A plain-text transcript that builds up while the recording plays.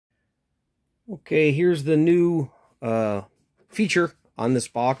Okay, here's the new feature on this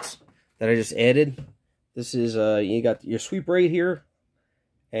box that I just added. This is, you got your sweep right here,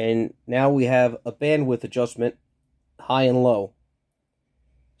 and now we have a bandwidth adjustment, high and low.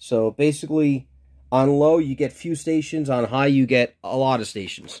 So basically, on low you get few stations, on high you get a lot of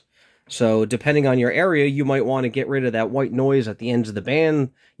stations. So depending on your area, you might want to get rid of that white noise at the ends of the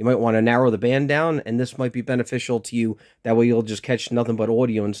band. You might want to narrow the band down, and this might be beneficial to you. That way you'll just catch nothing but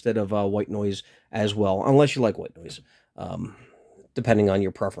audio instead of white noise as well, unless you like white noise, depending on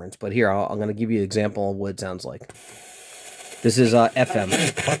your preference. But here, I'm going to give you an example of what it sounds like. This is FM.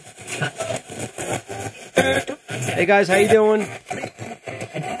 Hey guys, how you doing?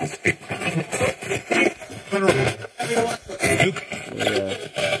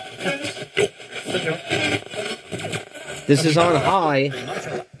 This is on high,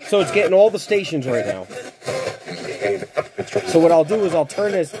 so it's getting all the stations right now. So what I'll do is I'll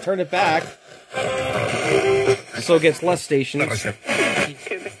turn it back, so it gets less stations.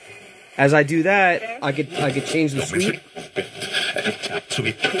 As I do that, I could change the sweep.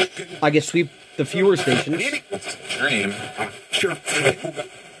 I can sweep the fewer stations.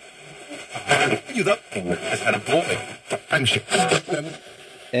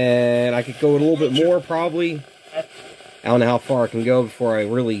 And I could go a little bit more, probably. I don't know how far I can go before I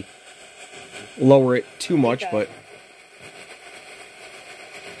really lower it too much, but...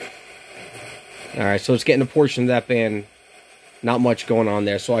 Alright, so it's getting a portion of that band. Not much going on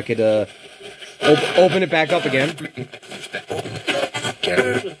there, so I could open it back up again.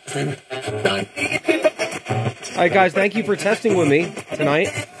 Alright guys, thank you for testing with me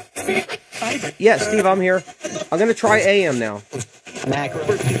tonight. Yeah, Steve, I'm here. I'm going to try AM now.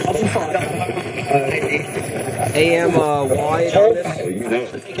 AM wide on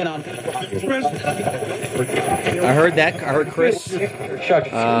this. I heard that. I heard Chris.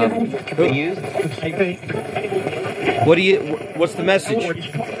 What's the message?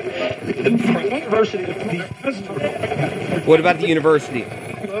 What about the university?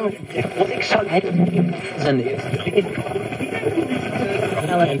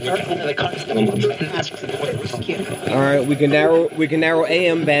 All right, we can narrow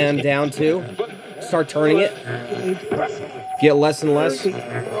AM band down too. Start turning it. Get less and less.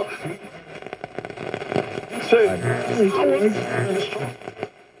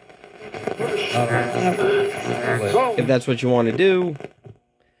 If that's what you want to do.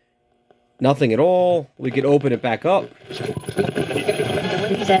 Nothing at all. We could open it back up.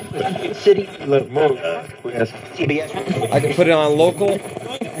 I can put it on local,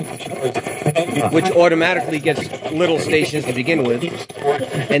 which automatically gets little stations to begin with.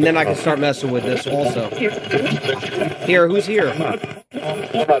 And then I can start messing with this also. Here, who's here?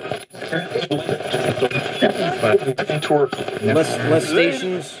 Less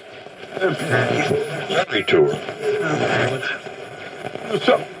stations.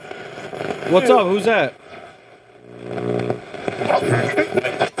 What's up? Who's that?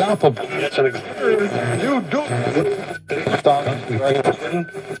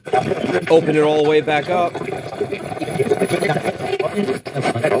 Open it all the way back up.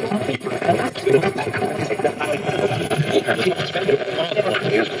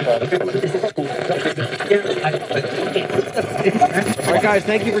 Alright guys,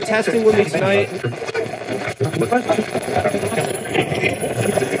 thank you for testing with me tonight.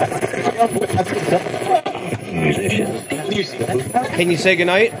 Can you say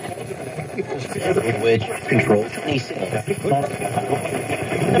goodnight? Wedge control. I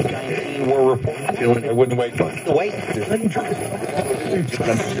wouldn't wait.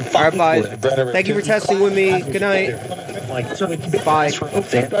 Alright, bye. Thank you for testing with me. Good night. Bye.